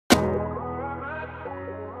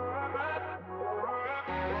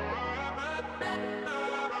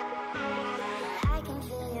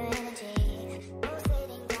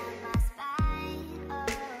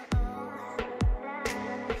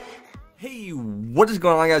What is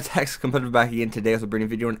going on, guys? Hex Competitive back again today with a brand new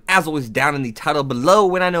video, and as always down in the title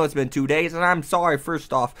below, and I know it's been 2 days, and I'm sorry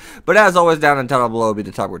first off, but as always down in the title below will be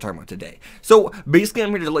the topic we're talking about today. So basically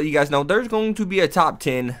I'm here to let you guys know there's going to be a top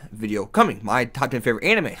 10 video coming, my top 10 favorite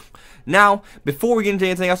anime. Now, before we get into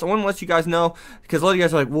anything else, I want to let you guys know, because a lot of you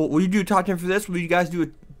guys are like, well, will you do a top 10 for this? Will you guys do a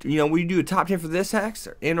will you do a top 10 for this Hex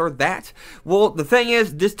or that? Well, the thing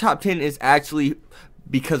is, this top 10 is actually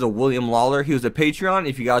because of William Lawler. He was a Patreon.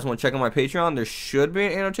 If you guys want to check out my Patreon, there should be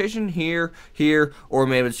an annotation here, or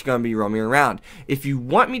maybe it's going to be roaming around. If you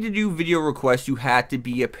want me to do video requests, you have to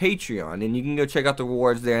be a Patreon, and you can go check out the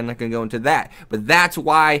rewards there. I'm not going to go into that, but that's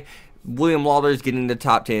why William Lawler is getting the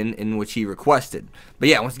top 10 in which he requested. But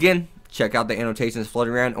yeah, once again, check out the annotations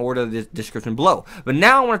floating around or the description below. But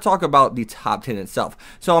now I want to talk about the top 10 itself.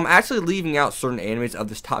 So I'm actually leaving out certain animes of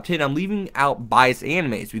this top 10. I'm leaving out biased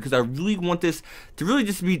animes because I really want this to really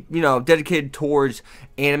just be, dedicated towards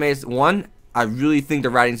animes. One, I really think the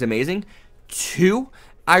writing's amazing. Two,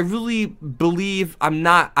 I really believe I'm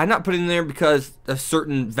not putting them there because of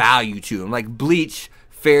certain value to them. Like Bleach,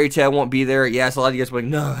 Fairy Tail won't be there. Yes, a lot of you guys are like,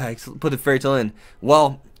 no, Hex, put the Fairy Tail in.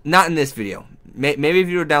 Well, not in this video. Maybe if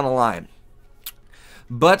you do it down the line.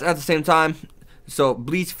 But at the same time, so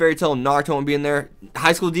Bleach, Fairy Tail, and Naruto won't be in there.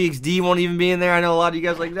 High School DxD won't even be in there. I know a lot of you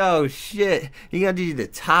guys are like, no shit, you gotta do the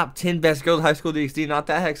top 10 best girls High School DxD, not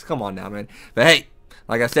that Hex. Come on now, man. But hey,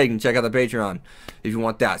 like I said, you can check out the Patreon if you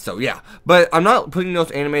want that. So yeah, but I'm not putting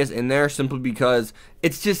those animes in there simply because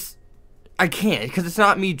it's just, I can't, because it's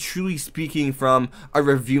not me truly speaking from a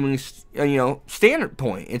reviewing, standard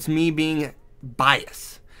point. It's me being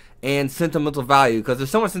biased and sentimental value, because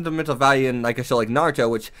there's so much sentimental value in like a show like Naruto,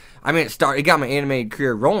 which I mean it got my anime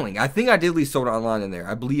career rolling. I think I did leave Sword Art Online in there.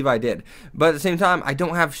 I believe I did. But at the same time, I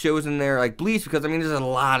don't have shows in there like Bleach because I mean there's a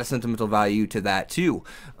lot of sentimental value to that too.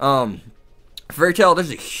 Fairy Tail,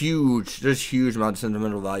 there's huge amount of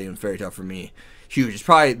sentimental value in Fairy Tail for me. Huge. It's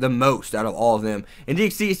probably the most out of all of them. And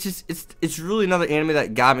DxD, it's really another anime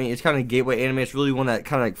that got me. It's kind of a gateway anime. It's really one that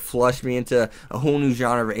kind of like flushed me into a whole new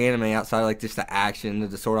genre of anime outside of like just the action,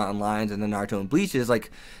 the Sword Art Online, and the Naruto and Bleach is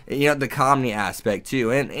like, the comedy aspect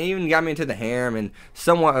too, and it even got me into the harem and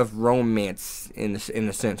somewhat of romance in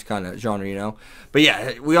a sense kind of genre, But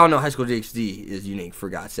yeah, we all know High School DxD is unique, for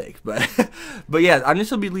God's sake. But but yeah, I'm just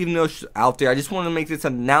gonna be leaving those out there. I just want to make this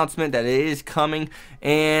announcement that it is coming.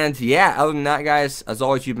 And yeah, other than that, guys, as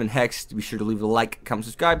always, you've been Hexed. Be sure to leave a like, comment,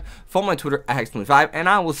 subscribe, follow my Twitter at Hex25, and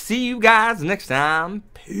I will see you guys next time.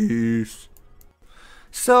 Peace.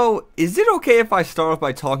 So, is it okay if I start off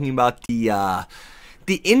by talking about the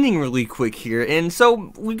ending really quick here? And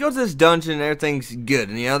so we go to this dungeon and everything's good,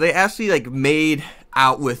 and they actually like made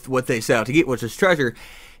out with what they set out to get, which is treasure.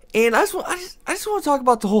 And I just want to talk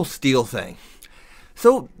about the whole steal thing.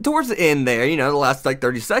 So towards the end there, the last like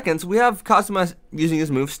 30 seconds, we have Konosuba using his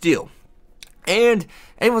move Steal. And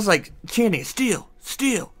everyone's like chanting, steal,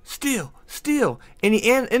 steal, steal, steal. And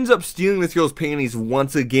he ends up stealing this girl's panties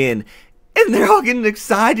once again. And they're all getting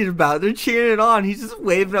excited about it. They're cheering it on. He's just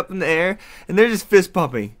waving up in the air. And they're just fist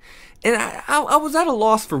pumping. And I was at a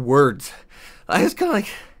loss for words. I was kind of like,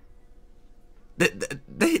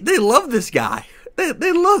 they love this guy.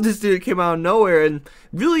 They love this dude who came out of nowhere. And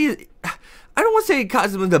really, I don't want to say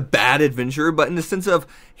Konosuba's a bad adventurer, but in the sense of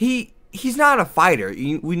he's not a fighter.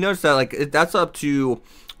 We noticed that like that's up to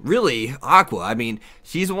really Aqua. I mean,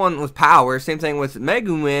 she's the one with power. Same thing with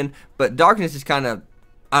Megumin, but Darkness is kind of,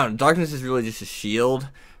 I don't know. Darkness is really just a shield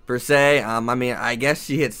per se. I mean, I guess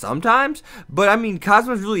she hits sometimes, but I mean,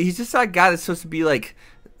 Konosuba's really, he's just that guy that's supposed to be like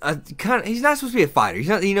he's not supposed to be a fighter. He's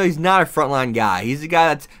not, he's not a frontline guy. He's the guy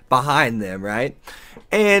that's behind them, right?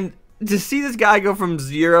 And to see this guy go from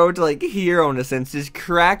zero to like hero in a sense just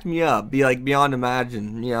cracked me up, be like beyond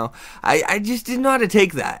imagine. I just didn't know how to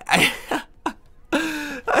take that.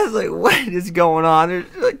 I was like, what is going on?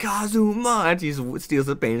 There's like Kazuma, and he steals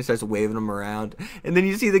the paint and starts waving them around, and then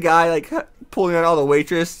you see the guy like pulling on all the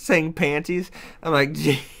waitress saying panties. I'm like,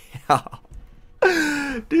 gee,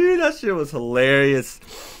 dude, that shit was hilarious.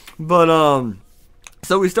 But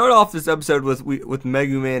so we start off this episode with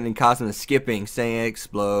Megumin and Konosuba skipping, saying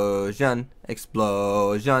explosion,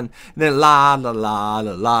 explosion, and then la la la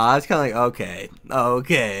la la. It's kind of like,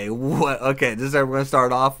 okay, what? Okay, this is how we're gonna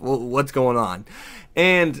start off. What's going on?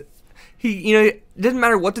 And he, it doesn't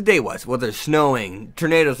matter what the day was, whether it's snowing,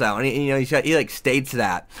 tornadoes out, and he like states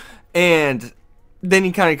that, and then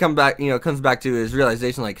he kind of comes back to his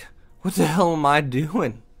realization, like, what the hell am I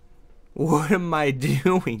doing? What am I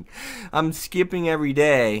doing? I'm skipping every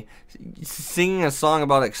day, singing a song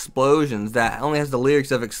about explosions that only has the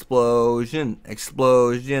lyrics of explosion,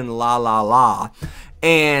 explosion, la la la,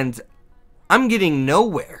 and I'm getting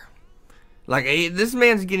nowhere. Like, this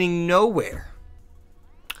man's getting nowhere.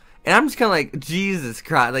 And I'm just kind of like, Jesus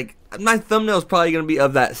Christ. Like, my thumbnail is probably going to be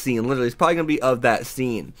of that scene. Literally, it's probably going to be of that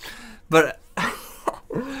scene. But,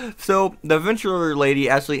 so, the adventurer lady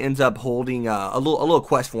actually ends up holding a little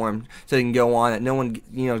quest for him so they can go on that no one,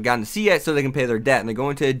 gotten to see yet, so they can pay their debt. And they're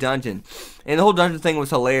going to a dungeon. And the whole dungeon thing was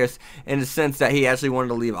hilarious in the sense that he actually wanted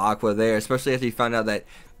to leave Aqua there, especially after he found out that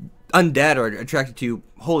undead are attracted to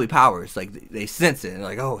holy powers. Like, they sense it and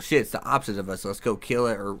like, oh shit, it's the opposite of us, so let's go kill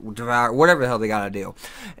it or devour, whatever the hell they gotta do.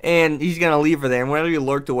 And he's gonna leave her there, and whenever he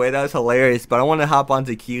lurked away, that was hilarious. But I want to hop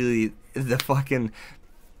onto Keely, the fucking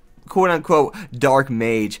quote-unquote dark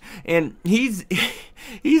mage, and he's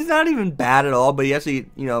not even bad at all, but he actually,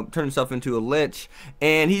 turned himself into a lich,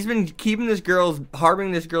 and he's been keeping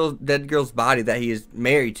harboring this dead girl's body that he is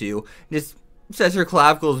married to. Just says her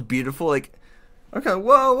clavicle is beautiful. Like, okay,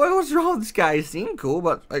 whoa, what's wrong with this guy? He seemed cool,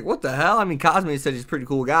 but, like, what the hell? I mean, Cosme said he's a pretty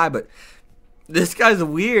cool guy, but this guy's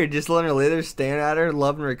weird. Just letting her lay there, staring at her,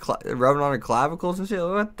 rubbing on her clavicles and shit.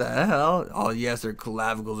 What the hell? Oh, yes, her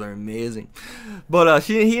clavicles are amazing. But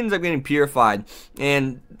he ends up getting purified.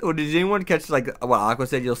 And did anyone catch, like, what Aqua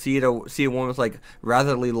said? You'll see a woman with, like,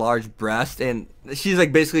 rather large breasts, and she's,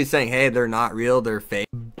 like, basically saying, hey, they're not real, they're fake.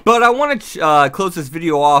 But I want to close this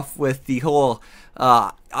video off with the whole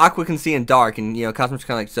Aqua can see in dark, and Cosmo's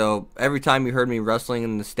kind of like, so every time you heard me wrestling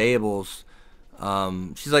in the stables,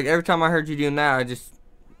 she's like, every time I heard you doing that, I just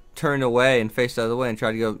turned away and faced the other way and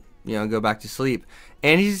tried to go back to sleep.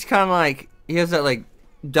 And he's just kind of like, he has that like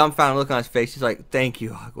dumbfounded look on his face. He's like, thank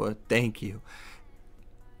you, Aqua, thank you.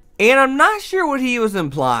 And I'm not sure what he was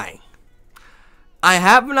implying. I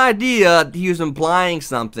have an idea he was implying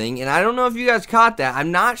something, and I don't know if you guys caught that.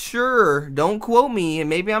 I'm not sure. Don't quote me, and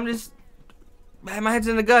maybe I'm just, my head's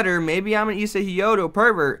in the gutter. Maybe I'm an Issa Hyoto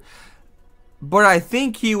pervert. But I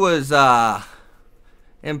think he was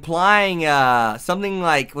implying something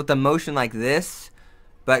like with a motion like this,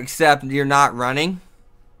 but except you're not running.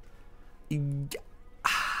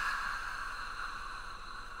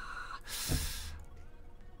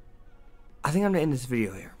 I think I'm gonna end this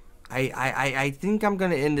video here. I think I'm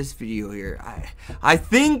gonna end this video here. I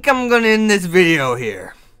think I'm gonna end this video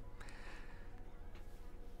here.